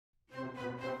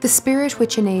The spirit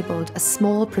which enabled a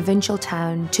small provincial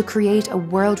town to create a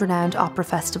world-renowned opera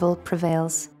festival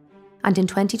prevails. And in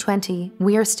 2020,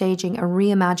 we are staging a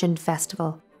reimagined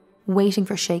festival, Waiting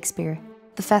for Shakespeare,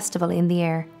 the festival in the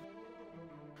air.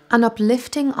 An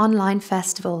uplifting online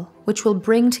festival which will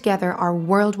bring together our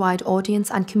worldwide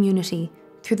audience and community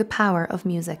through the power of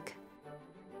music.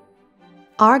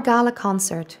 Our gala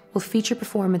concert will feature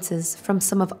performances from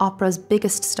some of opera's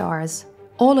biggest stars,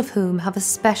 all of whom have a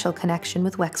special connection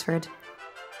with Wexford.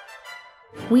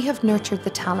 We have nurtured the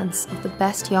talents of the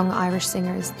best young Irish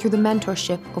singers through the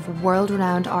mentorship of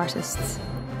world-renowned artists,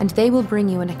 and they will bring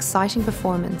you an exciting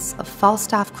performance of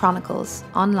Falstaff Chronicles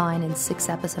online in 6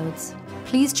 episodes.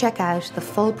 Please check out the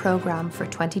full programme for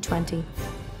 2020.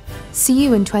 See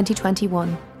you in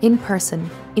 2021, in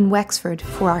person, in Wexford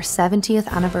for our 70th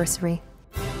anniversary.